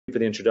for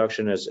the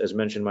introduction. As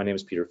mentioned, my name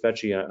is Peter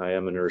Fecci. I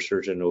am a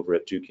neurosurgeon over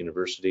at Duke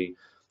University,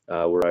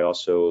 where I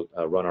also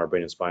run our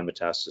Brain and Spine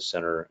Metastasis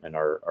Center and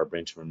our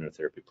Brain Tumor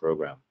Immunotherapy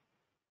program.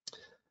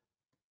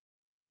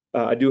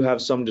 I do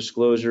have some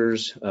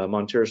disclosures.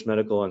 Monteris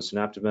Medical and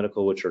Synaptive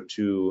Medical, which are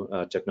two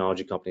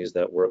technology companies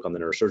that work on the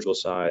neurosurgical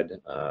side.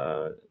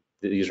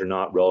 These are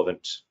not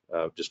relevant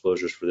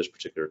disclosures for this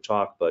particular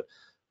talk, but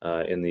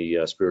in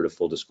the spirit of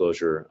full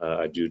disclosure,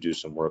 I do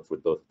some work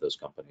with both of those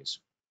companies.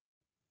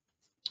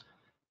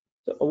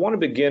 So I want to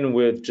begin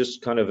with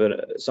just kind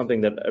of something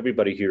that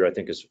everybody here I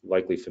think is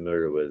likely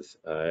familiar with,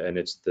 and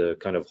it's the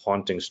kind of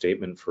haunting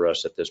statement for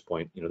us at this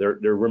point. You know,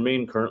 there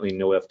remain currently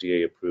no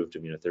FDA-approved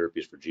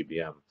immunotherapies for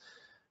GBM,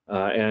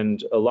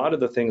 and a lot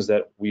of the things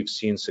that we've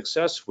seen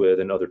success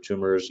with in other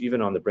tumors,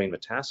 even on the brain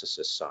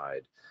metastasis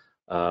side,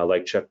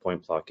 like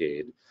checkpoint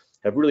blockade,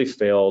 have really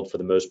failed for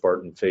the most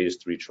part in phase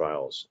 3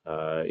 trials.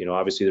 You know,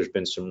 obviously there's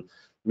been some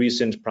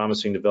recent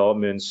promising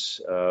developments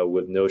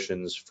with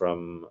notions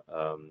from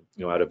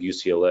you know, out of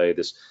UCLA,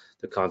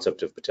 the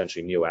concept of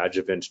potentially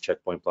neoadjuvant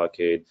checkpoint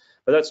blockade,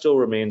 but that still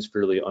remains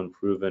fairly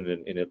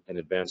unproven in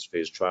advanced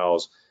phase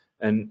trials.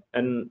 And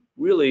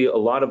really a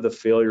lot of the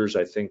failures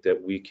I think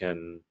that we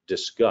can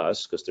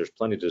discuss, because there's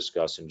plenty to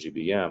discuss in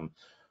GBM,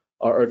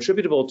 are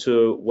attributable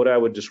to what I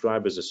would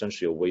describe as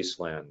essentially a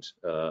wasteland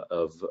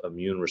of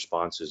immune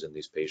responses in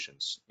these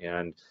patients.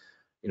 And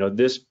you know,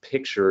 this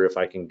picture, if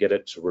I can get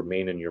it to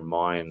remain in your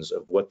minds,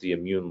 of what the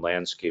immune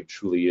landscape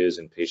truly is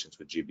in patients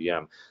with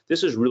GBM,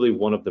 this is really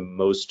one of the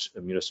most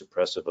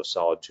immunosuppressive of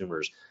solid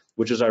tumors,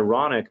 which is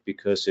ironic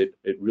because it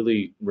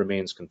really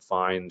remains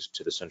confined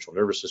to the central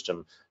nervous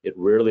system. It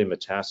rarely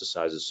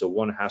metastasizes, so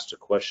one has to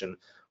question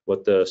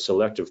what the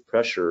selective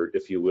pressure,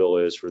 if you will,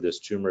 is for this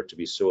tumor to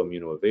be so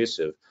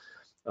immunoevasive.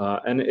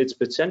 And it's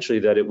potentially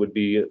that it would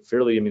be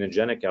fairly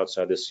immunogenic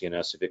outside the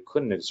CNS if it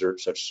couldn't exert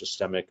such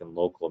systemic and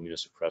local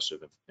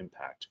immunosuppressive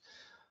impact.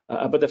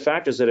 But the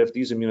fact is that if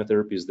these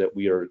immunotherapies that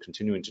we are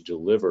continuing to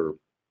deliver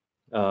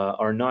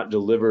are not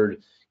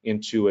delivered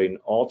into an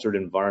altered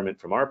environment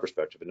from our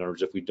perspective, in other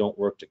words, if we don't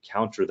work to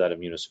counter that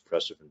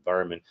immunosuppressive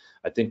environment,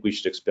 I think we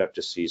should expect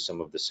to see some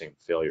of the same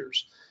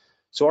failures.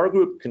 So our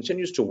group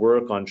continues to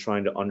work on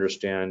trying to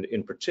understand,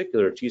 in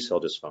particular,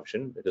 T-cell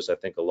dysfunction, because I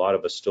think a lot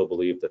of us still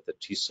believe that the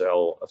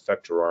T-cell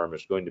effector arm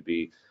is going to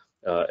be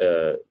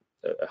a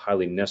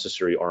highly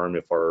necessary arm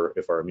if our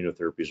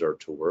immunotherapies are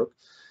to work.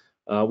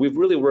 We've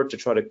really worked to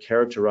try to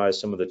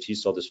characterize some of the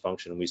T-cell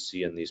dysfunction we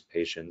see in these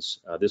patients.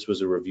 This was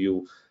a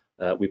review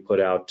we put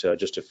out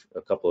just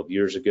a couple of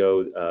years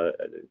ago.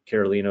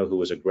 Carolina, who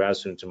was a grad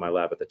student in my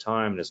lab at the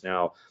time and is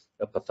now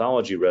a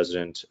pathology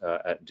resident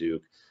at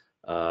Duke,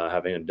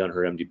 having done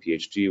her MD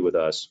PhD with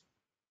us,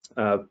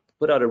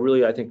 put out a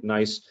really, I think,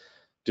 nice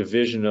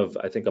division of,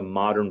 I think, a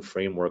modern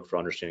framework for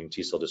understanding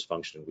T-cell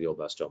dysfunction in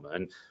glioblastoma.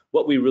 And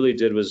what we really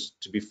did was,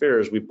 to be fair,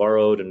 is we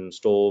borrowed and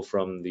stole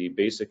from the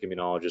basic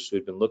immunologists who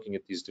had been looking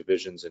at these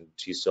divisions in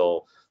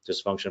T-cell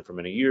dysfunction for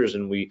many years,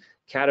 and we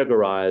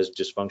categorized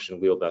dysfunction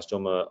in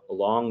glioblastoma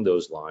along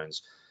those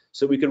lines,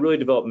 so we could really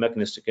develop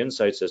mechanistic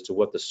insights as to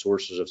what the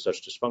sources of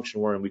such dysfunction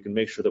were, and we can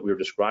make sure that we were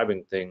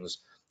describing things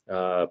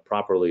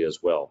properly as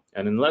well.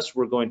 And unless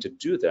we're going to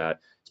do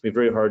that, it's going to be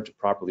very hard to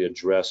properly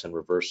address and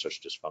reverse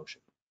such dysfunction.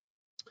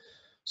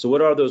 So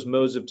what are those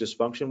modes of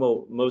dysfunction?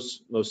 Well,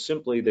 most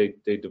simply,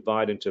 they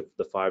divide into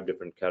the 5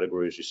 different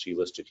categories you see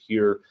listed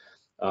here.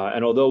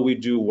 And although we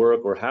do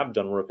work or have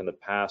done work in the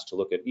past to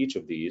look at each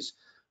of these,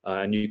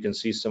 and you can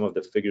see some of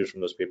the figures from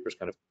those papers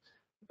kind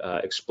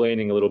of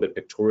explaining a little bit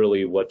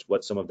pictorially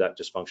what some of that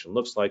dysfunction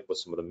looks like, what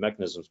some of the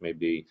mechanisms may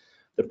be.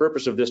 The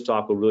purpose of this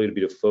talk will really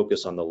be to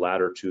focus on the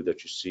latter 2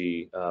 that you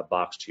see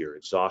boxed here,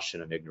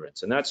 exhaustion and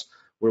ignorance. And that's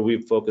where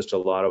we've focused a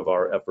lot of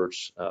our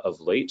efforts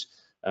of late.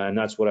 And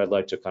that's what I'd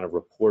like to kind of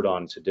report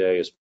on today,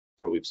 as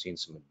where we've seen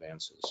some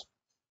advances.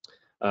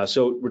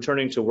 So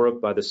returning to work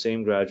by the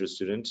same graduate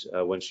student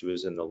when she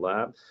was in the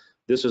lab,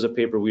 this was a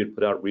paper we had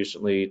put out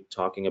recently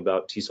talking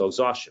about T-cell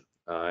exhaustion.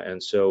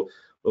 And so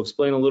we'll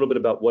explain a little bit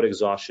about what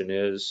exhaustion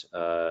is.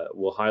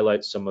 We'll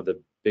highlight some of the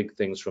big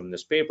things from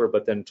this paper,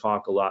 but then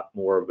talk a lot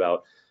more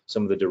about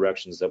some of the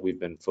directions that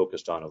we've been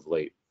focused on of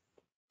late.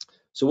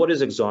 So what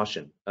is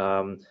exhaustion?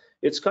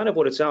 It's kind of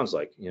what it sounds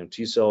like. You know,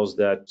 T cells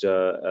that,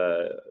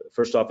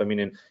 first off, I mean,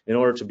 in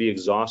order to be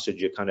exhausted,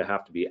 you kind of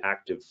have to be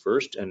active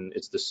first, and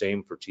it's the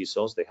same for T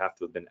cells. They have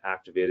to have been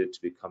activated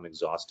to become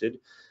exhausted.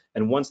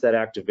 And once that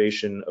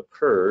activation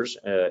occurs,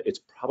 it's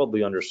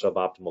probably under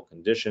suboptimal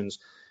conditions,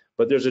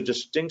 but there's a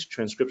distinct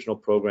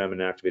transcriptional program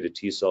in activated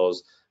T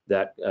cells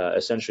that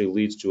essentially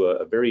leads to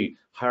a very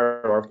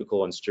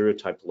hierarchical and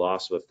stereotyped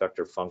loss of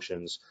effector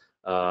functions.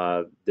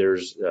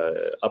 There's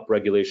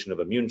upregulation of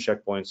immune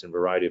checkpoints and a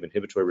variety of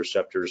inhibitory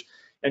receptors,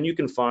 and you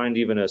can find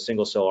even a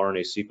single cell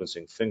RNA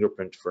sequencing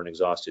fingerprint for an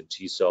exhausted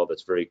T cell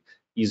that's very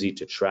easy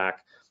to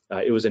track.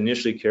 It was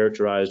initially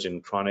characterized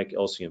in chronic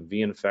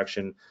LCMV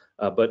infection,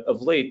 but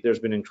of late there's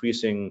been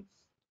increasing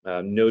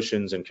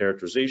notions and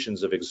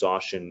characterizations of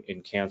exhaustion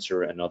in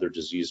cancer and other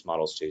disease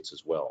model states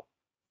as well.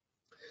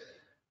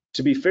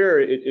 To be fair,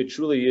 it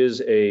truly is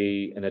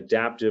an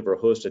adaptive or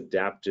host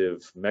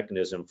adaptive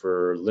mechanism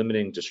for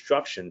limiting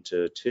destruction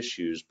to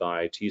tissues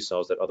by T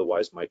cells that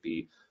otherwise might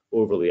be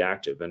overly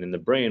active. And in the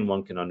brain,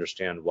 one can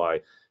understand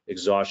why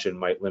exhaustion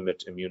might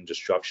limit immune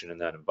destruction in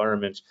that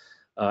environment.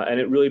 And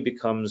it really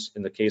becomes,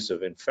 in the case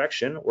of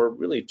infection, or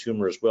really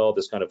tumor as well,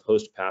 this kind of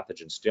host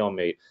pathogen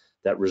stalemate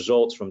that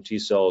results from T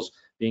cells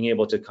being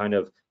able to kind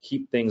of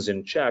keep things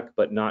in check,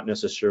 but not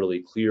necessarily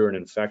clear an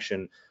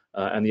infection.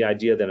 And the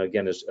idea then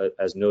again is,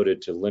 as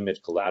noted, to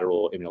limit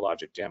collateral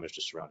immunologic damage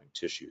to surrounding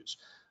tissues.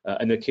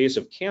 In the case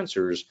of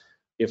cancers,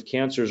 if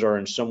cancers are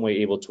in some way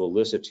able to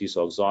elicit T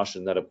cell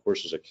exhaustion, that of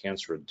course is a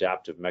cancer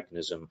adaptive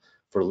mechanism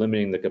for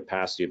limiting the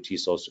capacity of T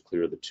cells to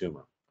clear the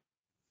tumor.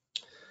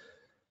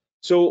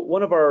 So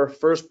one of our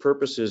first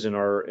purposes in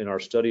our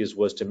studies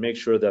was to make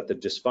sure that the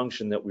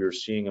dysfunction that we were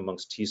seeing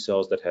amongst T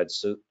cells that had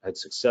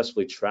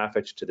successfully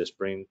trafficked to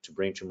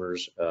brain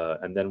tumors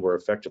and then were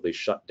effectively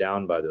shut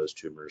down by those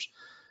tumors,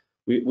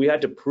 we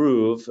had to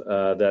prove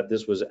that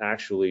this was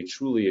actually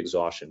truly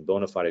exhaustion,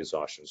 bona fide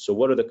exhaustion. So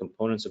what are the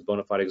components of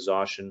bona fide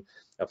exhaustion?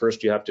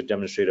 First, you have to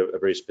demonstrate a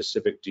very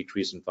specific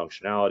decrease in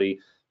functionality.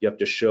 You have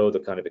to show the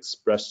kind of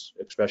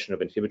expression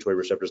of inhibitory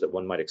receptors that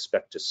one might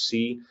expect to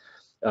see.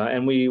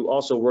 And we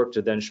also worked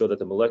to then show that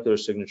the molecular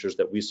signatures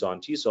that we saw in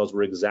T cells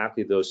were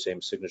exactly those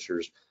same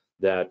signatures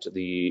that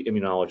the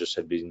immunologists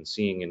had been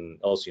seeing in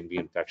LC&B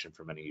infection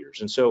for many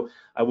years. And so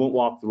I won't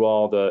walk through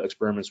all the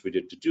experiments we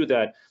did to do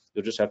that.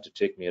 You'll just have to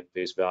take me at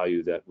face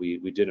value that we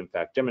did in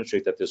fact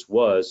demonstrate that this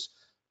was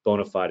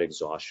bona fide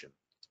exhaustion.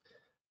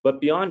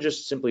 But beyond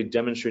just simply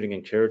demonstrating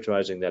and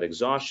characterizing that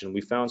exhaustion,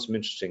 we found some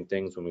interesting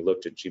things when we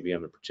looked at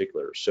GBM in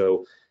particular.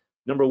 So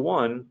number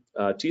one,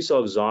 T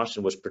cell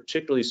exhaustion was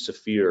particularly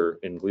severe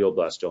in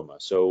glioblastoma.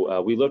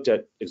 So we looked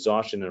at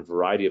exhaustion in a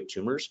variety of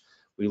tumors.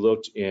 We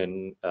looked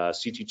in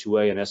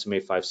CT2A and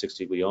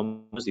SMA560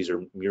 gliomas. These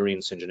are murine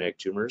syngeneic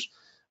tumors.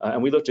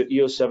 And we looked at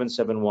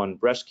EO771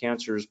 breast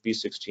cancers,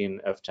 B16,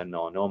 F10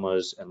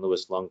 melanomas, and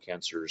Lewis lung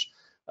cancers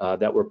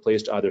that were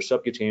placed either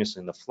subcutaneously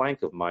in the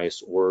flank of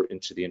mice or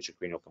into the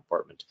intracranial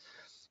compartment.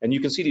 And you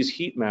can see these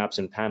heat maps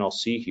in panel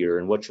C here.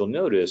 And what you'll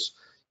notice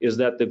is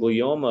that the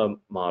glioma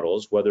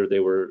models, whether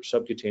they were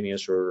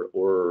subcutaneous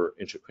or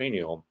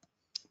intracranial,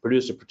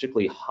 produced a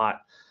particularly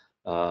hot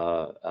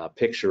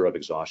picture of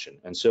exhaustion.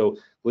 And so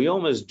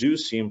gliomas do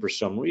seem, for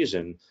some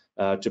reason,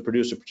 to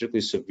produce a particularly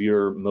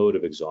severe mode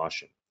of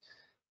exhaustion.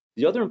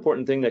 The other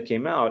important thing that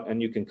came out,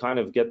 and you can kind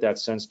of get that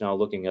sense now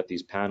looking at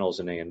these panels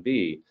in A and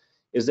B,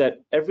 is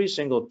that every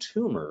single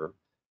tumor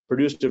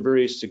produced a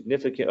very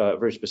significant,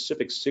 very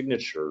specific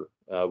signature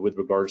with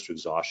regards to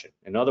exhaustion.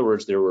 In other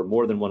words, there were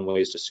more than one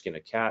ways to skin a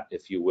cat,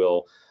 if you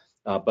will,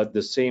 but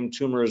the same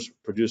tumors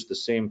produced the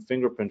same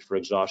fingerprint for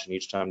exhaustion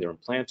each time they were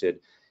implanted.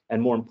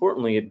 And more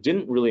importantly, it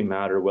didn't really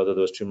matter whether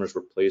those tumors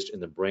were placed in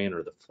the brain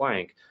or the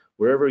flank.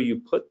 Wherever you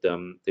put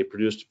them, they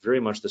produced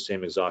very much the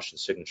same exhaustion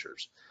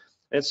signatures.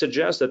 It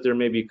suggests that there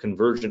may be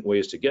convergent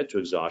ways to get to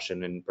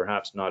exhaustion and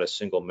perhaps not a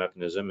single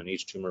mechanism, and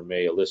each tumor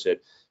may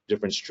elicit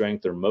different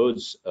strength or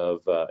modes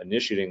of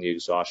initiating the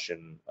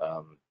exhaustion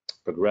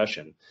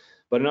progression.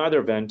 But in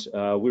either event,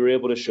 we were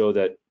able to show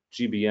that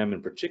GBM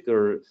in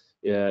particular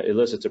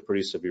elicits a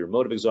pretty severe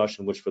mode of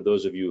exhaustion, which for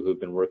those of you who've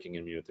been working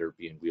in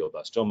immunotherapy and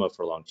glioblastoma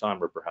for a long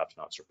time are perhaps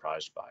not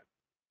surprised by.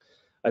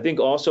 I think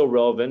also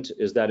relevant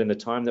is that in the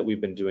time that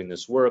we've been doing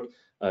this work,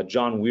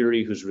 John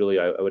Weary, who's really,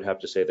 I would have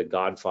to say, the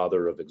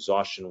godfather of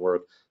exhaustion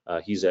work,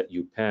 he's at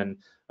UPenn.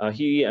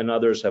 He and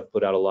others have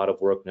put out a lot of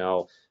work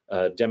now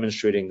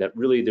demonstrating that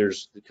really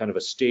there's kind of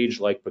a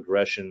stage-like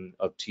progression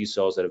of T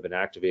cells that have been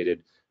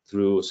activated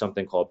through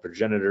something called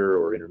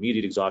progenitor or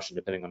intermediate exhaustion,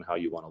 depending on how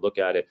you want to look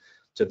at it,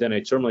 to then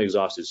a terminally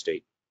exhausted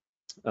state.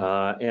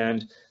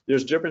 And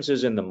there's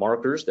differences in the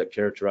markers that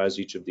characterize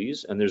each of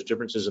these, and there's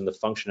differences in the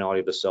functionality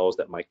of the cells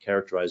that might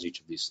characterize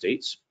each of these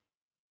states.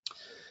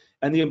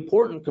 And the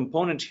important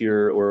component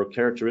here, or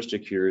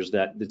characteristic here, is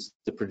that it's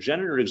the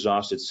progenitor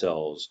exhausted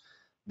cells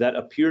that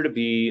appear to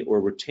be or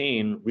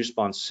retain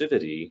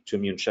responsivity to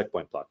immune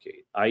checkpoint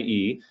blockade,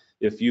 i.e.,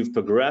 if you've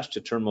progressed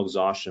to terminal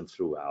exhaustion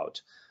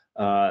throughout,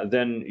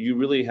 then you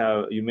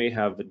may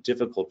have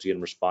difficulty in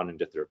responding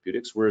to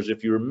therapeutics, whereas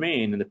if you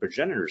remain in the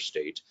progenitor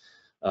state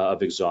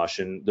of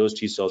exhaustion, those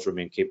T cells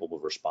remain capable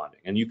of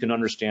responding. And you can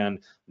understand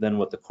then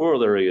what the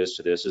corollary is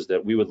to this is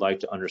that we would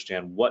like to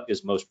understand what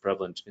is most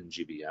prevalent in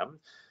GBM.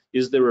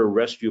 Is there a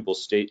rescuable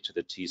state to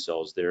the T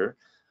cells there?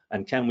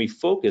 And can we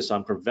focus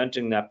on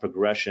preventing that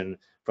progression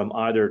from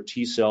either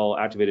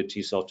activated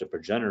T cell to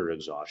progenitor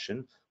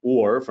exhaustion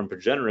or from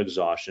progenitor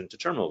exhaustion to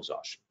terminal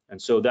exhaustion?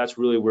 And so that's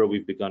really where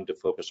we've begun to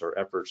focus our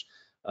efforts,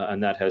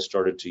 and that has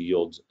started to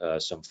yield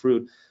some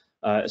fruit.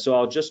 So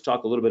I'll just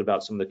talk a little bit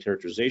about some of the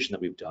characterization that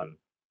we've done.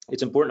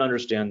 It's important to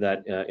understand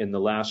that in the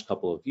last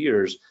couple of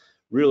years,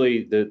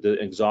 really the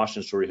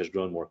exhaustion story has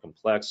grown more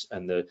complex,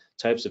 and the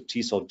types of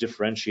T cell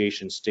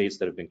differentiation states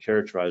that have been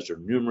characterized are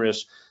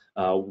numerous.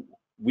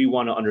 We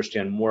want to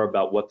understand more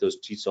about what those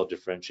T cell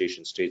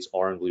differentiation states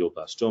are in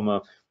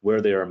glioblastoma,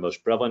 where they are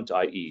most prevalent,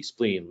 i.e.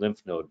 spleen,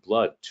 lymph node,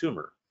 blood,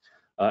 tumor.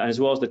 as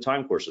well as the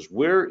time courses.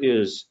 Where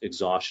is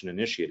exhaustion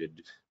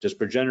initiated? Does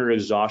progenitor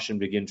exhaustion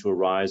begin to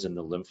arise in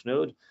the lymph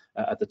node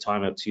at the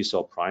time of T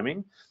cell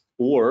priming?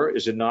 Or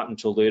is it not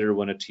until later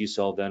when a T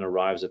cell then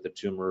arrives at the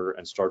tumor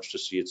and starts to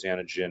see its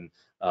antigen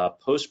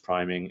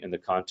post-priming in the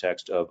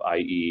context of,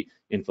 i.e.,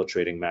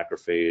 infiltrating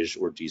macrophage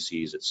or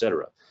DCs, et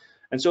cetera?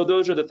 And so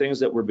those are the things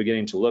that we're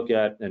beginning to look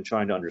at and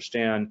trying to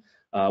understand.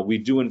 We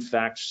do in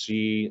fact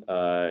see,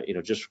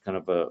 just kind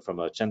of from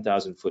a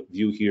 10,000-foot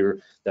view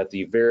here, that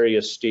the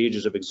various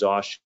stages of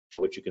exhaustion,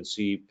 which you can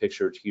see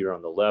pictured here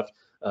on the left,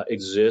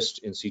 exist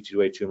in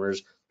C2A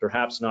tumors.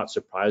 Perhaps not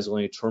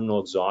surprisingly, terminal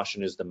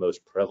exhaustion is the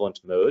most prevalent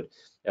mode,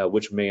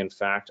 which may in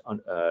fact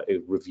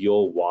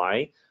reveal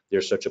why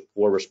there's such a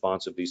poor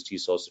response of these T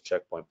cells to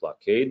checkpoint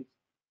blockade.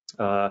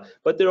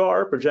 But there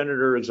are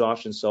progenitor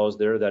exhaustion cells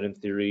there that in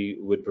theory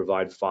would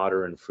provide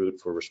fodder and fruit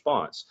for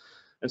response.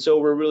 And so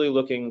we're really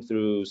looking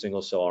through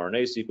single cell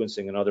RNA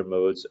sequencing and other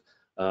modes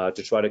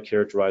to try to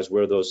characterize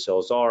where those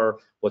cells are,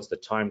 what's the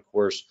time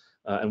course,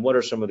 and what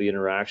are some of the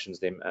interactions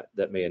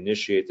that may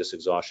initiate this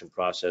exhaustion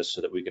process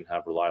so that we can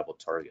have reliable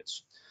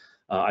targets.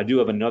 I do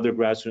have another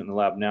grad student in the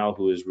lab now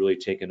who has really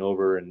taken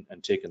over and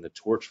taken the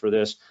torch for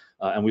this.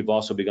 And we've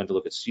also begun to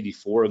look at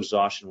CD4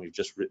 exhaustion. We've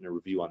just written a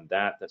review on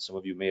that some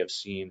of you may have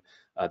seen.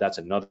 That's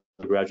another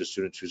graduate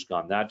student who's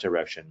gone that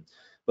direction.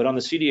 But on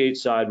the CD8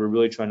 side, we're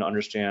really trying to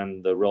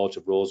understand the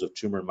relative roles of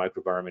tumor and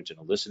microenvironment in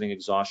eliciting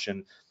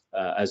exhaustion.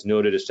 As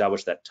noted,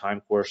 establish that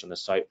time course on the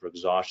site for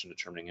exhaustion,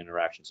 determining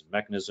interactions and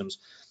mechanisms,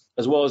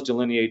 as well as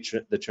delineate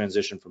the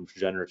transition from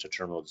progenitor to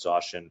terminal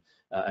exhaustion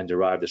and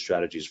derive the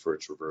strategies for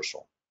its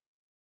reversal.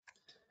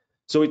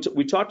 So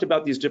we talked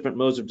about these different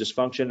modes of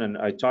dysfunction, and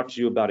I talked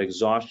to you about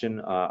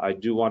exhaustion. I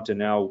do want to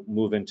now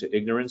move into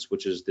ignorance,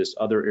 which is this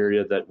other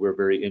area that we're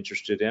very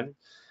interested in.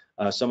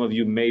 Some of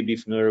you may be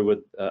familiar with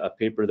a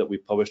paper that we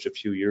published a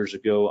few years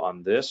ago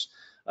on this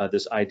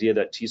idea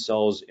that T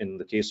cells, in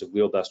the case of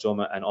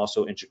glioblastoma and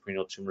also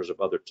intracranial tumors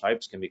of other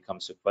types, can become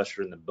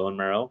sequestered in the bone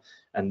marrow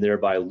and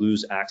thereby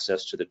lose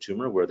access to the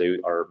tumor where they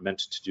are meant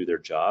to do their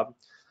job.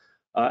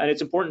 And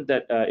it's important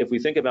that if we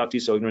think about T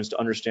cell ignorance, to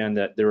understand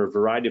that there are a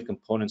variety of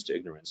components to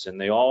ignorance, and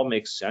they all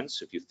make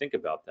sense if you think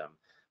about them.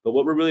 But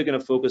what we're really going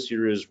to focus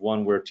here is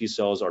one where T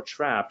cells are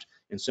trapped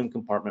in some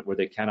compartment where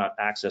they cannot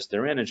access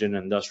their antigen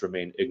and thus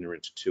remain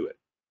ignorant to it.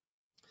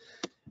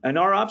 And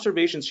our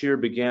observations here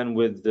began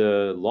with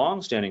the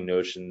long-standing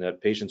notion that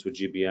patients with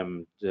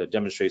GBM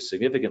demonstrate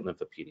significant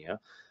lymphopenia.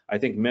 I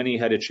think many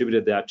had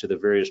attributed that to the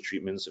various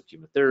treatments of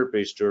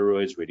chemotherapy,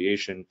 steroids,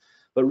 radiation,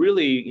 but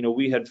really,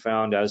 we had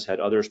found, as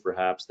had others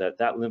perhaps, that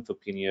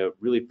lymphopenia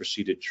really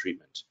preceded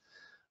treatment.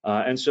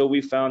 And so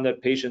we found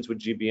that patients with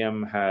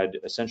GBM had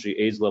essentially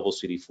AIDS-level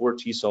CD4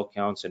 T cell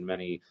counts in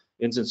many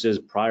instances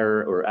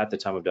prior or at the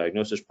time of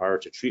diagnosis prior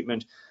to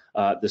treatment.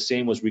 The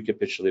same was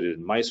recapitulated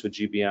in mice with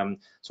GBM.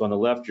 So on the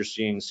left, you're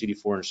seeing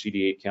CD4 and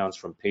CD8 counts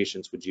from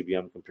patients with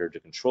GBM compared to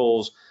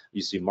controls.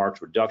 You see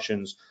marked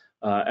reductions,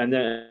 and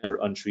then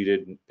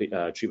untreated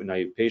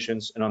treatment-naive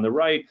patients. And on the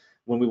right,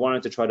 when we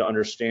wanted to try to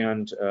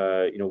understand,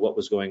 what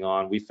was going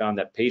on, we found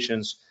that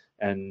patients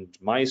and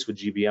mice with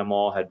GBM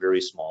all had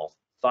very small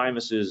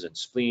thymuses and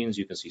spleens.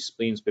 You can see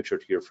spleens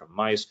pictured here from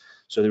mice.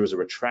 So there was a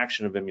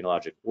retraction of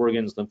immunologic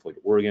organs, lymphoid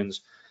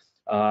organs.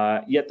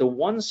 Yet the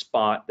one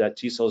spot that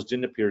T cells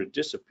didn't appear to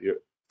disappear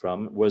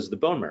from was the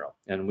bone marrow.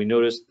 And we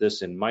noticed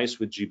this in mice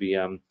with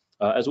GBM,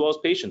 as well as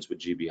patients with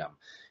GBM.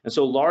 And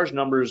so large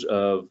numbers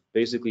of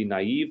basically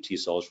naive T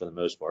cells for the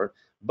most part,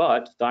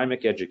 but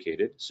thymic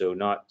educated, so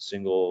not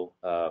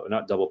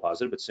double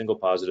positive, but single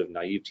positive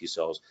naive T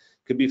cells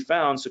could be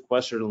found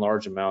sequestered in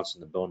large amounts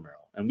in the bone marrow.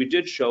 And we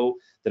did show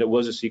that it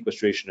was a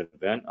sequestration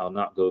event. I'll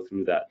not go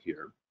through that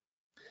here.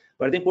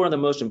 But I think one of the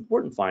most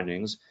important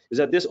findings is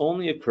that this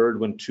only occurred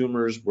when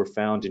tumors were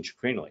found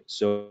intracranially.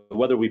 So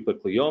whether we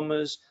put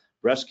gliomas,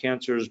 breast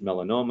cancers,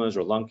 melanomas,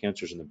 or lung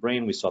cancers in the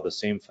brain, we saw the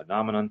same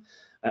phenomenon.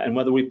 And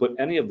whether we put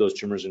any of those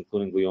tumors,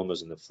 including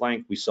gliomas, in the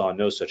flank, we saw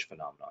no such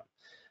phenomenon.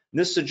 And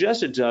this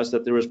suggested to us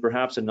that there was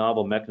perhaps a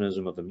novel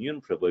mechanism of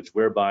immune privilege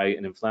whereby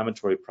an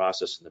inflammatory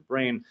process in the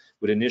brain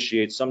would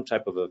initiate some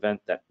type of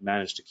event that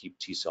managed to keep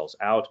T cells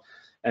out.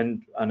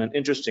 And on an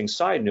interesting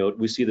side note,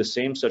 we see the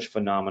same such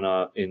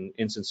phenomena in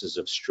instances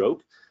of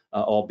stroke,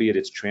 albeit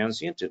it's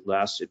transient.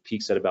 It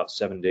peaks at about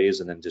 7 days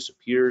and then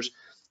disappears.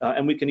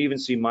 And we can even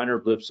see minor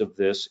blips of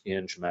this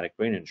in traumatic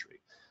brain injury.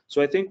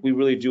 So I think we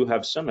really do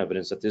have some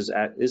evidence that this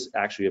is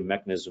actually a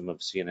mechanism of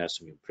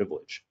CNS immune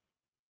privilege.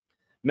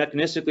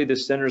 Mechanistically,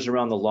 this centers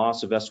around the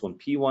loss of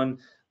S1P1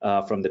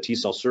 from the T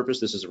cell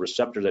surface. This is a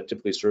receptor that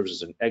typically serves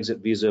as an exit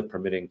visa,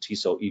 permitting T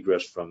cell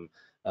egress from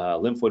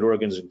lymphoid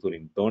organs,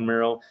 including bone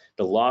marrow.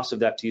 The loss of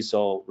that T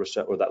cell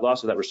receptor, or that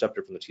loss of that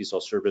receptor from the T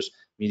cell surface,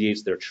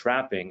 mediates their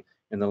trapping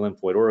in the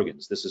lymphoid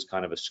organs. This is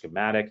kind of a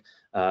schematic.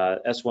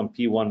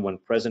 S1P1, when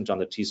present on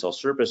the T cell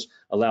surface,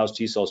 allows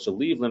T cells to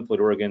leave lymphoid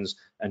organs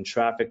and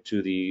traffic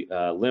to the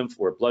lymph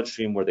or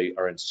bloodstream, where they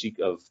are in seek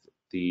of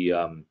the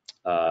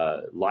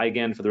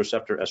ligand for the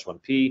receptor,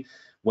 S1P.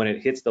 When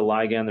it hits the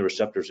ligand, the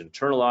receptor is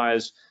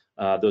internalized,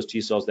 those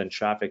T cells then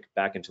traffic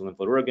back into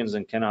lymphoid organs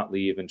and cannot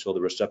leave until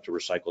the receptor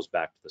recycles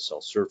back to the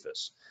cell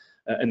surface.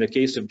 In the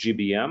case of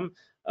GBM,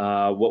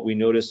 what we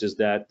noticed is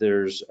that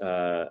there's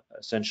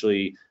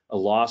essentially a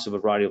loss of a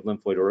variety of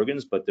lymphoid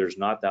organs, but there's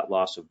not that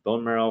loss of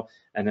bone marrow.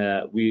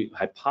 And we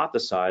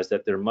hypothesized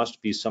that there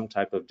must be some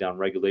type of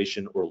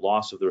downregulation or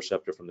loss of the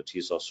receptor from the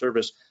T cell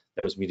surface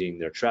that was mediating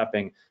their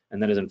trapping.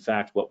 And that is in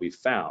fact what we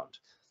found.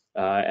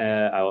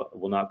 And I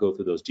will not go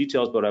through those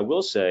details, but I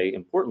will say,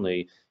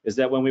 importantly, is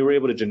that when we were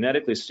able to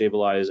genetically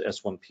stabilize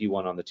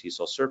S1P1 on the T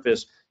cell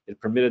surface, it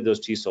permitted those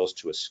T cells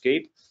to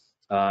escape.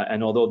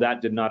 And although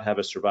that did not have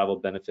a survival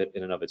benefit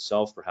in and of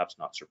itself, perhaps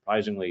not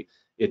surprisingly,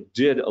 it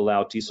did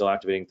allow T cell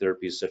activating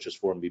therapies such as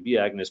 4-1BB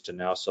agonists to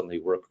now suddenly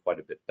work quite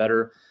a bit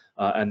better.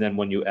 And then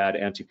when you add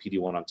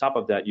anti-PD-1 on top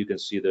of that, you can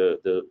see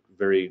the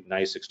very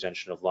nice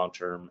extension of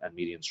long-term and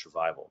median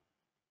survival.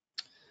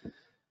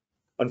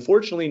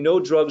 Unfortunately, no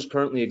drugs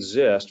currently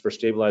exist for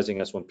stabilizing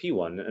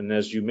S1P1, and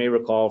as you may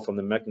recall from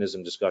the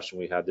mechanism discussion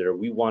we had there,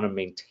 we want to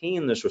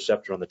maintain this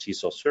receptor on the T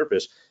cell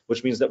surface,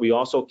 which means that we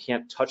also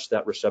can't touch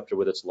that receptor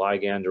with its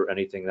ligand or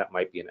anything that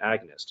might be an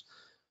agonist.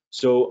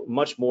 So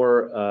much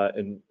more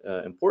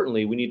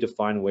importantly, we need to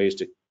find ways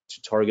to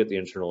target the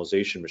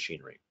internalization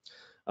machinery.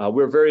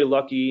 We're very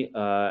lucky,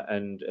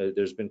 and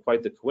there's been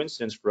quite the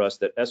coincidence for us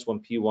that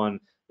S1P1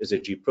 is a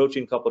G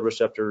protein coupled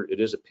receptor. It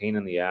is a pain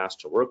in the ass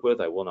to work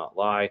with, I will not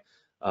lie.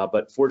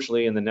 But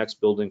fortunately, in the next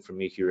building from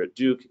me here at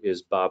Duke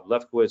is Bob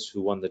Lefkowitz,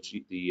 who won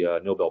the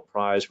Nobel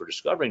Prize for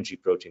discovering G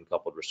protein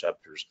coupled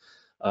receptors.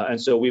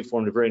 And so we've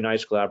formed a very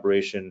nice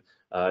collaboration.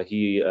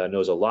 He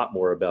knows a lot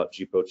more about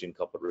G protein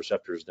coupled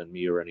receptors than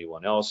me or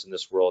anyone else in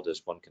this world,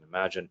 as one can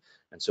imagine.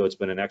 And so it's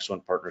been an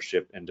excellent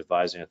partnership in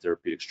devising a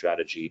therapeutic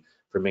strategy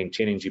for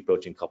maintaining G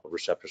protein coupled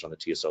receptors on the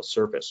T cell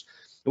surface.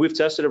 And we've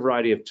tested a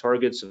variety of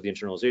targets of the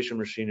internalization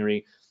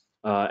machinery.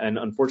 And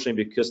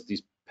unfortunately, because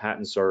these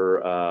patents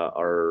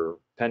are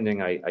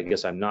pending, I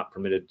guess I'm not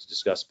permitted to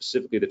discuss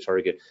specifically the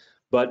target,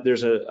 but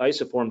there's an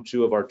isoform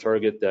 2 of our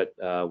target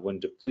that when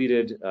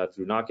depleted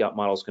through knockout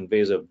models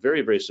conveys a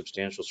very, very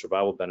substantial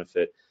survival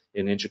benefit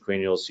in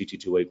intracranial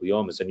CT2A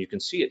gliomas. And you can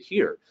see it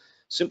here.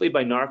 Simply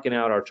by knocking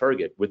out our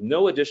target with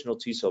no additional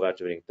T cell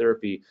activating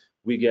therapy,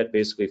 we get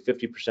basically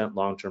 50%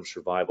 long-term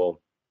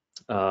survival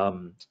to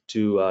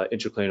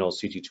intracranial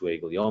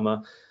CT2A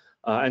glioma.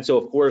 And so,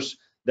 of course,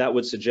 that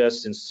would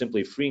suggest, since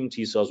simply freeing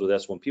T cells with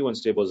S1P1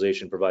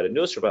 stabilization provided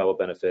no survival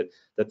benefit,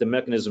 that the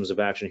mechanisms of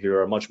action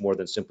here are much more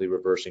than simply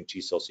reversing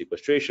T cell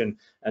sequestration,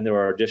 and there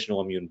are additional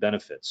immune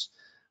benefits.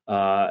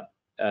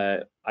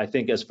 I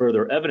think as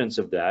further evidence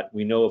of that,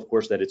 we know, of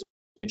course, that it's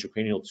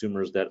intracranial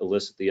tumors that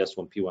elicit the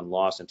S1P1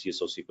 loss and T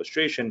cell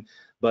sequestration,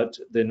 but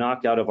the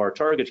knockout of our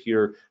target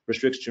here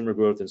restricts tumor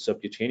growth in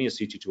subcutaneous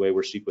CT2A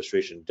where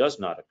sequestration does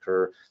not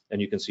occur,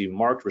 and you can see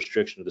marked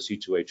restriction of the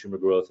C2A tumor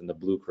growth in the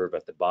blue curve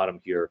at the bottom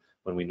here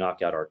when we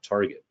knock out our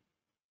target.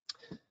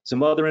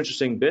 Some other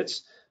interesting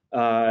bits.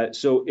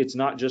 So it's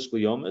not just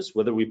gliomas.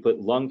 Whether we put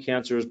lung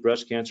cancers,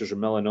 breast cancers, or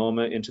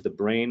melanoma into the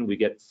brain, we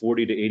get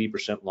 40 to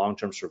 80%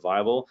 long-term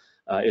survival.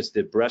 It's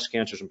the breast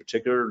cancers in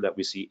particular that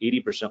we see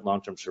 80%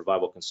 long-term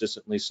survival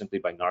consistently simply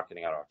by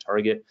knocking out our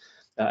target.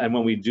 And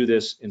when we do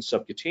this in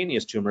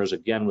subcutaneous tumors,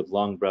 again with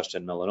lung, breast,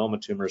 and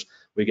melanoma tumors,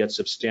 we get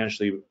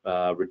substantially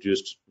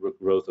reduced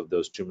growth of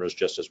those tumors,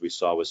 just as we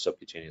saw with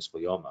subcutaneous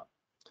glioma.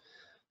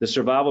 The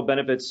survival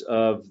benefits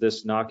of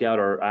this knockout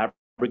are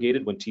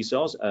abrogated when T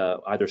cells,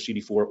 either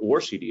CD4 or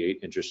CD8,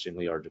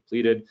 interestingly, are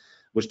depleted,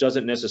 which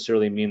doesn't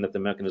necessarily mean that the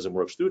mechanism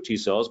works through T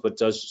cells, but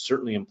does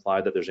certainly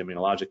imply that there's an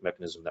immunologic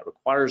mechanism that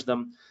requires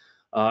them.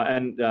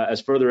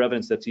 As further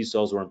evidence that T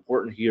cells are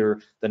important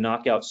here, the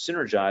knockout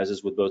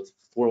synergizes with both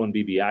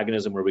 4-1BB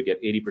agonism, where we get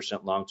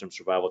 80% long-term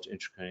survival to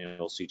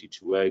intracranial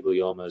CT2A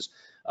gliomas,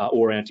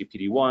 or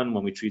anti-PD-1.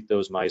 When we treat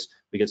those mice,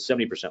 we get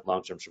 70%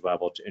 long-term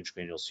survival to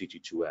intracranial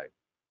CT2A.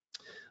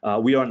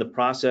 We are in the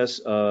process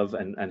of,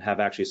 and have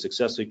actually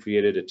successfully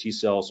created a T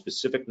cell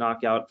specific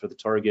knockout for the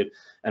target,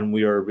 and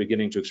we are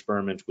beginning to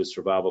experiment with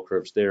survival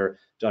curves there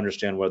to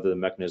understand whether the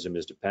mechanism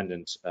is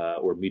dependent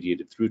or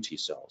mediated through T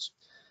cells.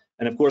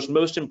 And of course,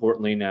 most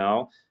importantly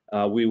now,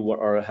 we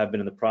have been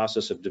in the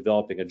process of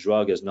developing a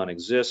drug, as none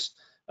exists,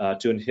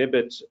 to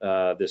inhibit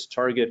this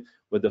target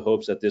with the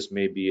hopes that this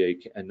may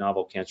be a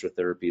novel cancer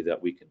therapy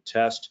that we can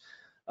test.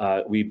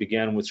 We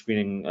began with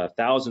screening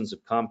thousands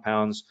of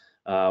compounds,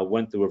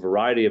 went through a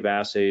variety of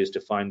assays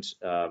to find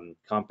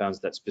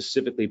compounds that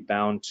specifically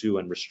bound to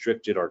and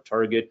restricted our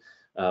target,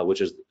 which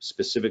is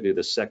specifically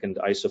the second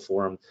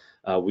isoform.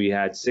 We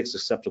had 6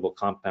 acceptable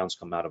compounds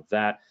come out of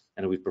that,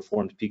 and we've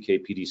performed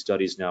PK/PD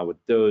studies now with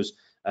those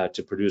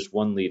to produce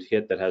one lead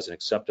hit that has an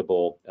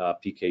acceptable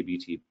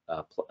PK/BT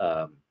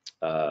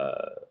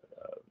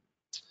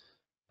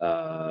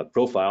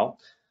profile.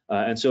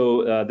 And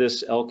so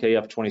this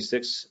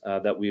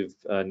LKF26 that we've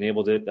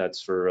enabled it,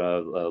 that's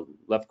for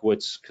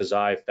Lefkowitz,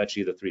 Kazai,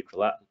 Fecci, the 3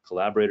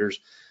 collaborators,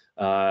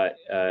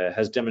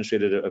 has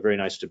demonstrated a very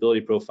nice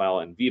stability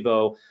profile in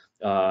vivo,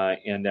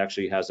 and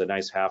actually has a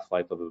nice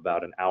half-life of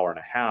about an hour and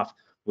a half,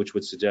 which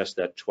would suggest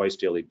that twice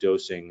daily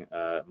dosing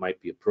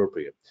might be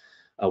appropriate.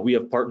 We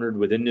have partnered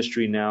with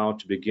industry now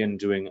to begin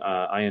doing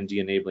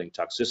IND-enabling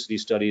toxicity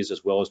studies,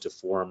 as well as to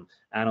form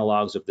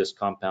analogs of this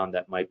compound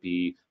that might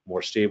be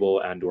more stable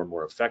and or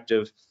more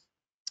effective.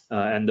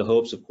 And the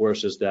hopes, of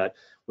course, is that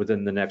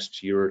within the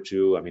next year or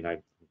two, I mean,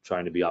 I'm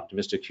trying to be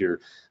optimistic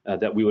here,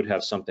 that we would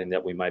have something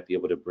that we might be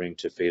able to bring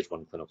to phase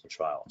 1 clinical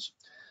trials.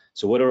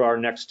 So what are our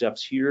next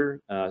steps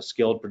here?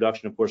 Scaled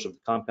production, of course, of the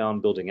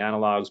compound, building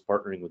analogs,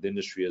 partnering with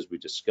industry as we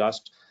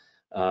discussed,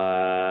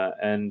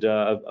 and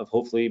of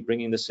hopefully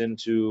bringing this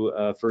into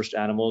first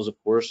animals, of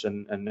course,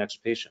 and next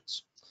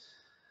patients.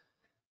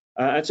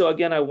 And so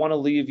again, I want to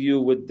leave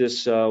you with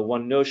this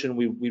one notion.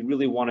 We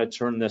really want to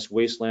turn this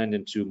wasteland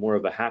into more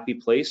of a happy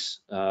place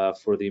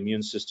for the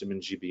immune system in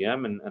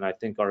GBM, and I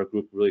think our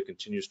group really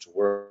continues to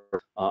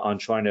work on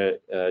trying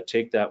to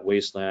take that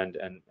wasteland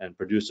and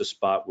produce a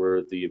spot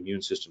where the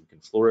immune system can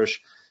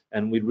flourish.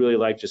 And we'd really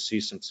like to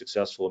see some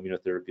successful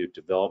immunotherapeutic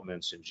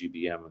developments in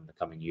GBM in the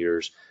coming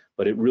years.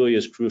 But it really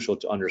is crucial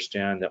to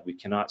understand that we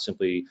cannot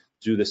simply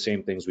do the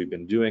same things we've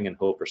been doing and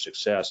hope for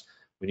success.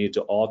 We need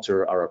to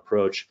alter our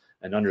approach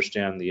and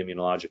understand the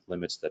immunologic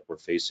limits that we're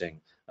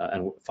facing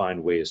and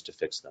find ways to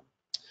fix them.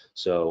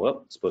 So,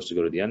 well, it's supposed to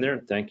go to the end there.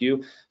 Thank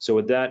you. So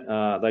with that,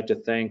 I'd like to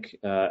thank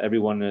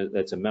everyone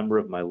that's a member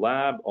of my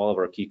lab, all of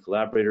our key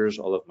collaborators,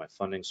 all of my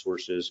funding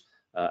sources,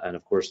 and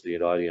of course the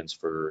audience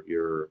for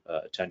your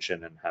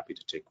attention, and happy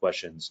to take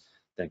questions.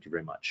 Thank you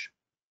very much.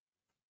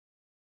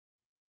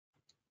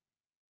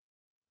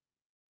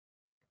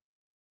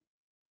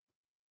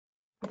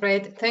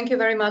 Great. Thank you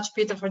very much,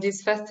 Peter, for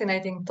this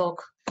fascinating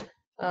talk.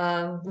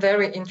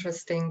 Very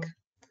interesting.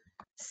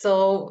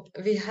 So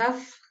we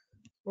have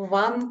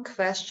one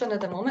question at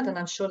the moment, and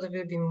I'm sure there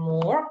will be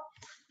more.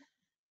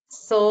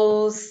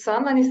 So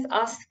someone is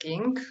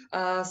asking,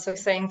 so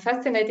saying,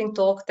 fascinating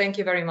talk, thank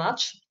you very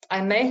much.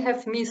 I may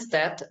have missed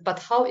that, but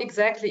how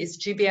exactly is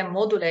GBM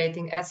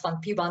modulating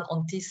S1P1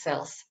 on T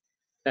cells?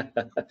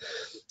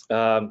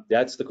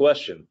 That's the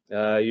question.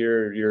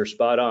 You're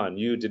spot on.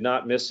 You did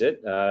not miss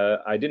it.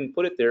 I didn't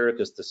put it there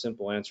because the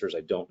simple answer is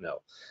I don't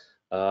know.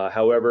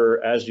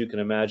 However, as you can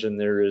imagine,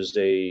 there is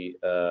a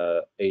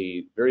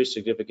very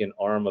significant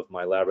arm of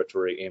my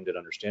laboratory aimed at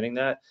understanding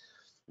that.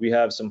 We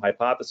have some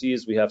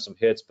hypotheses, we have some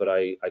hits, but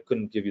I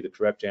couldn't give you the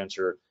correct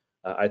answer.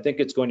 I think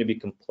it's going to be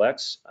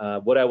complex.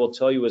 What I will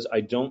tell you is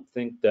I don't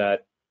think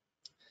that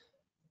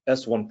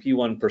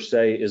S1P1 per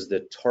se is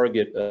the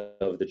target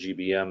of the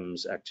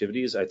GBM's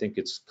activities. I think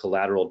it's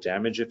collateral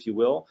damage, if you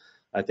will.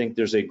 I think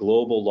there's a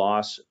global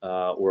loss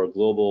or a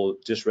global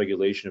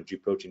dysregulation of G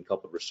protein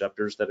coupled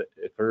receptors that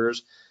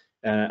occurs.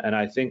 And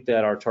I think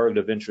that our target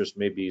of interest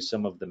may be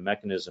some of the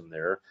mechanism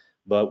there,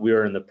 but we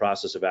are in the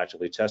process of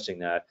actively testing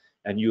that.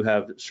 And you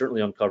have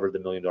certainly uncovered the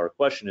million-dollar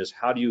question is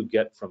how do you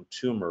get from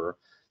tumor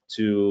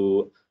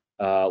to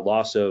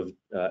loss of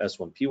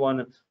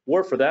S1P1,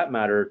 or for that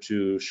matter,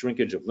 to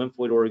shrinkage of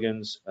lymphoid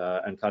organs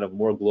and kind of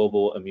more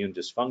global immune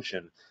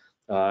dysfunction.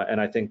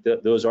 And I think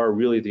that those are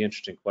really the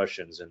interesting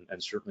questions,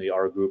 and certainly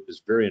our group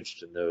is very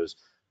interested in those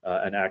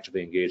and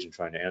actively engaged in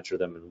trying to answer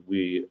them. And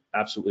we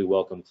absolutely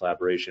welcome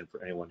collaboration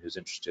for anyone who's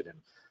interested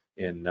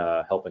in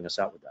helping us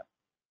out with that.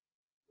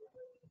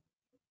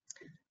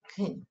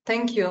 Okay,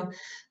 thank you.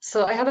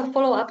 So I have a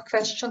follow-up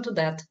question to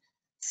that.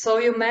 So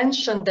you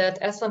mentioned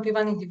that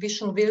S1P1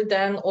 inhibition will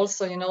then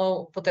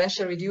also,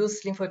 potentially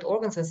reduce lymphoid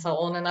organs and so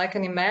on. And I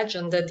can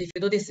imagine that if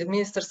you do this,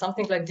 administer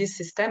something like this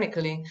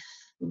systemically,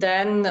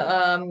 then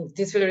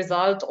this will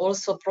result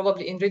also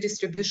probably in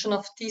redistribution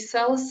of T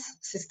cells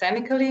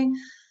systemically.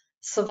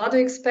 So what do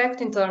you expect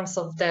in terms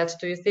of that?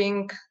 Do you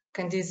think,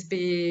 can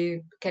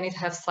it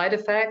have side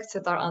effects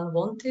that are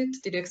unwanted?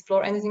 Did you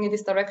explore anything in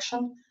this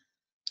direction?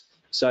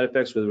 Side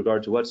effects with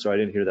regard to what? Sorry, I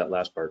didn't hear that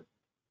last part.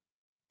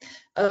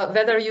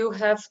 Whether you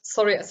have,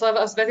 sorry, so I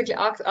was basically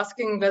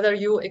asking whether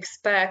you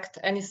expect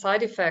any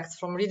side effects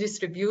from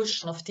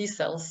redistribution of T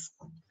cells.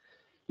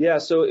 Yeah,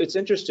 so it's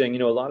interesting,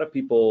 a lot of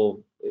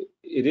people,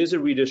 it is a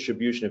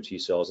redistribution of T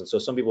cells. And so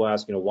some people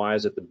ask, why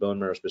is it the bone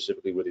marrow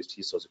specifically where these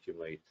T cells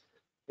accumulate?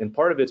 And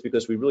part of it's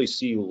because we really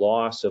see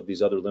loss of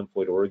these other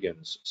lymphoid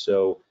organs.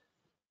 So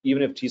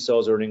even if T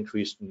cells are an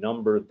increased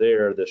number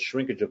there, the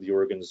shrinkage of the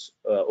organs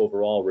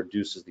overall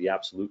reduces the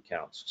absolute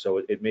counts. So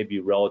it may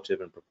be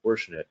relative and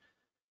proportionate.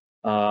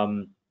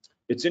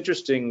 It's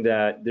interesting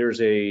that there's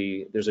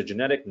a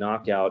genetic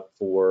knockout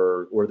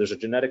or there's a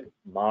genetic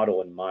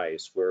model in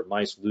mice where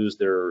mice lose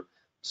their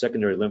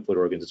secondary lymphoid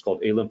organs. It's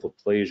called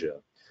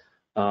alymphoplegia.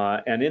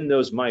 And in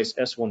those mice,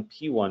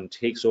 S1P1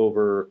 takes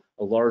over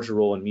a larger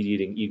role in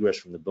mediating egress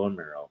from the bone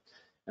marrow.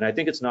 And I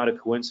think it's not a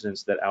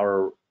coincidence that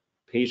our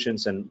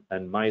patients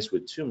and mice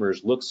with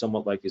tumors look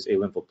somewhat like these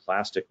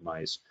alymphoplastic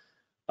mice.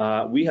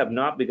 We have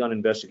not begun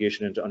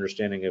investigation into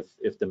understanding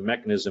if the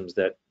mechanisms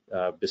that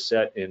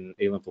beset in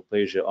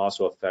alymphoplegia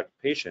also affect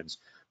patients,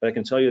 but I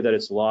can tell you that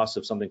it's loss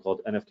of something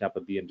called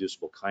NF-kappa B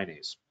inducible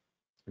kinase.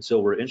 And so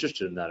we're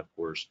interested in that, of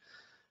course.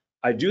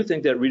 I do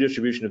think that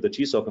redistribution of the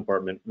T cell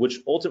compartment, which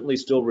ultimately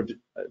still,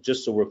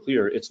 just so we're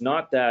clear, it's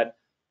not that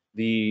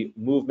the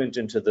movement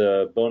into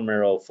the bone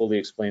marrow fully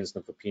explains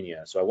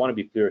lymphopenia. So I want to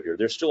be clear here.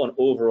 There's still an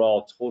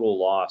overall total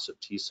loss of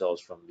T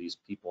cells from these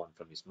people and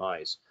from these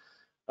mice,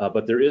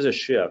 but there is a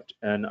shift.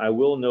 And I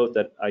will note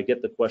that I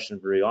get the question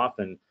very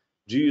often,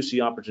 do you see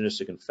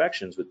opportunistic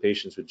infections with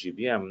patients with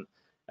GBM?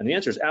 And the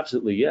answer is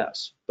absolutely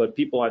yes. But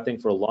people, I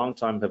think, for a long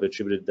time have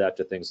attributed that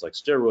to things like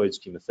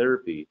steroids,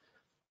 chemotherapy.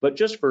 But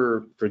just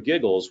for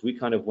giggles, we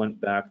kind of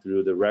went back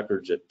through the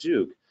records at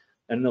Duke.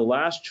 And in the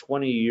last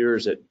 20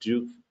 years at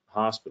Duke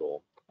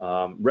Hospital,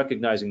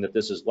 recognizing that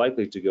this is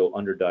likely to go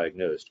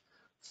underdiagnosed,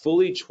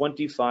 fully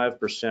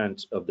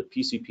 25% of the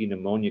PCP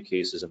pneumonia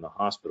cases in the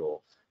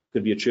hospital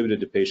could be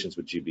attributed to patients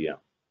with GBM.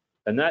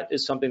 And that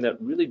is something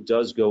that really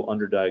does go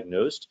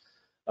underdiagnosed.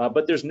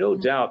 But there's no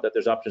doubt that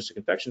there's opportunistic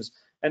infections.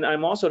 And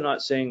I'm also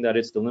not saying that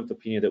it's the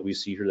lymphopenia that we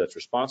see here that's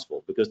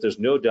responsible, because there's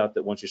no doubt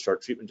that once you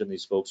start treatment in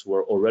these folks who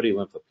are already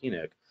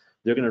lymphopenic,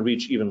 they're going to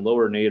reach even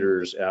lower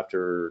naters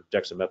after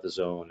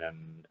dexamethasone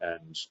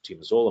and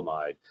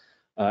temozolomide.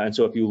 And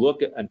so if you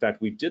look at, in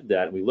fact, we did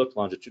that, and we looked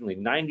longitudinally,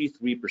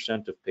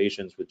 93% of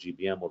patients with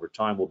GBM over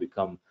time will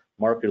become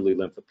markedly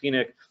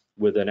lymphopenic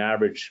with an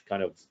average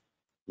kind of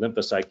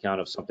lymphocyte count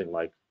of something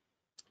like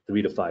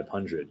 300 to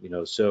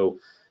 500, so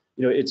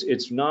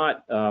it's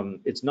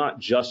not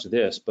just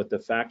this, but the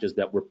fact is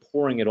that we're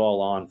pouring it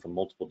all on from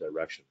multiple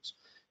directions.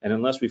 And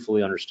unless we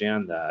fully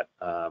understand that,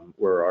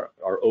 we're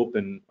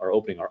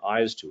opening our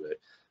eyes to it,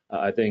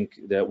 I think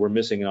that we're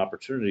missing an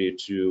opportunity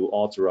to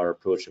alter our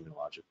approach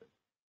immunologically.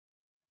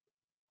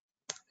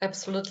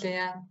 Absolutely,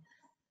 yeah.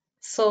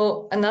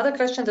 So another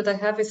question that I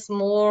have is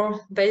more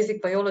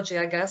basic biology,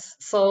 I guess.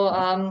 So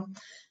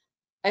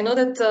I know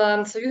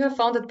that, so you have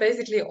found that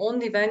basically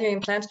only when you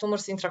implant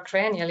tumors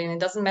intracranially, and it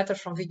doesn't matter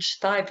from which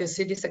type, you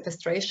see this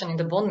sequestration in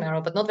the bone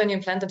marrow, but not when you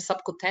implant them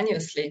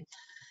subcutaneously.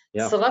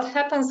 Yeah. So what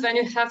happens when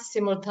you have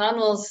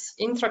simultaneous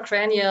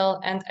intracranial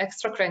and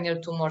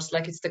extracranial tumors,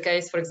 like it's the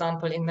case, for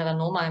example, in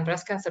melanoma and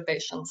breast cancer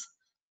patients?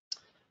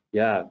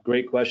 Yeah,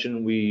 great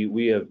question.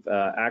 We have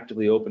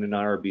actively opened an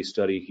IRB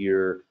study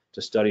here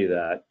to study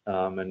that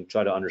and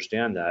try to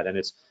understand that. And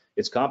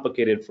it's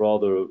complicated for all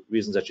the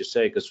reasons that you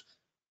say, because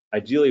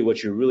ideally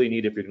what you really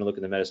need if you're going to look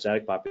at the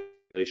metastatic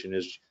population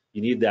is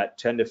you need that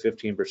 10 to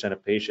 15%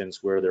 of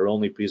patients where their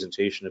only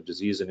presentation of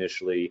disease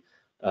initially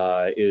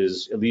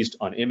is, at least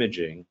on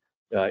imaging,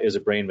 is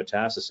a brain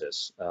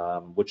metastasis,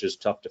 which is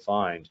tough to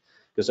find,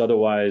 because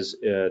otherwise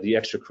the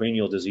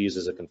extracranial disease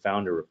is a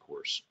confounder, of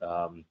course.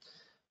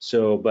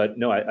 But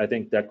no, I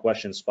think that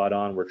question's spot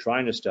on. We're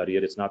trying to study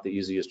it. It's not the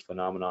easiest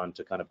phenomenon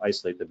to kind of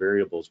isolate the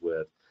variables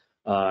with.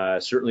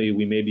 Certainly,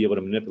 we may be able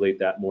to manipulate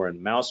that more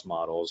in mouse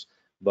models,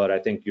 but I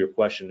think your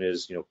question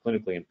is,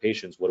 clinically in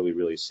patients, what do we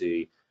really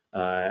see?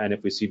 And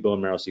if we see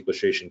bone marrow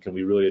sequestration, can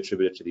we really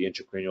attribute it to the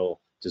intracranial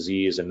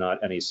disease and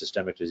not any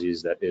systemic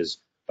disease that is,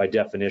 by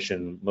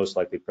definition, most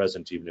likely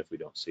present, even if we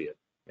don't see it?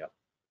 Yeah.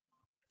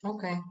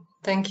 Okay,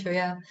 thank you.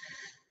 Yeah.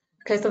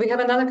 Okay, so we have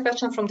another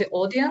question from the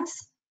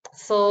audience.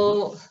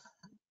 So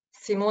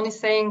Simone is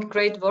saying,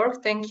 great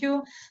work, thank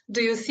you.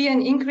 Do you see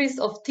an increase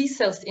of T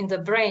cells in the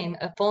brain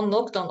upon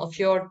knockdown of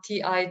your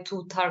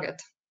TI2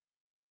 target?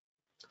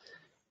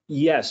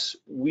 Yes,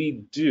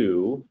 we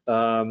do.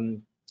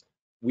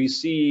 We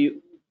see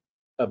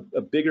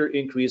a bigger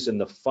increase in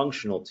the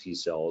functional T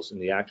cells, in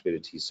the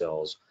activated T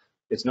cells.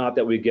 It's not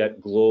that we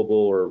get global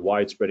or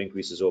widespread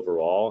increases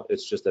overall.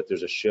 It's just that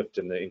there's a shift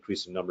in the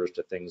increase in numbers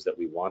to things that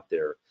we want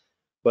there.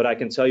 But I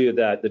can tell you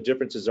that the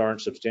differences aren't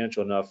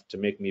substantial enough to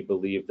make me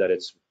believe that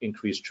it's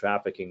increased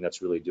trafficking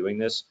that's really doing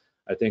this.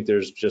 I think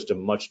there's just a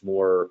much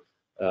more,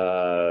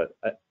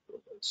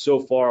 so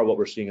far what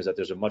we're seeing is that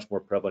there's a much more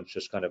prevalent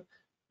just kind of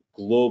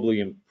globally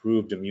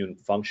improved immune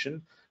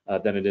function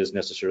than it is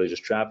necessarily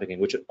just trafficking,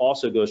 which it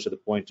also goes to the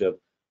point of,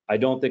 I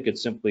don't think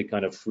it's simply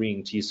kind of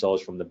freeing T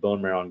cells from the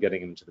bone marrow and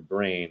getting them into the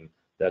brain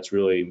that's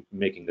really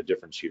making the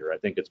difference here. I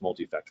think it's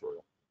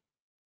multifactorial.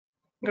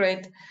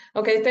 Great.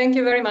 Okay, thank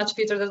you very much,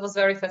 Peter. That was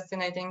very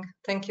fascinating.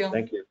 Thank you.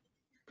 Thank you.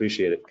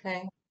 Appreciate it.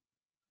 Okay.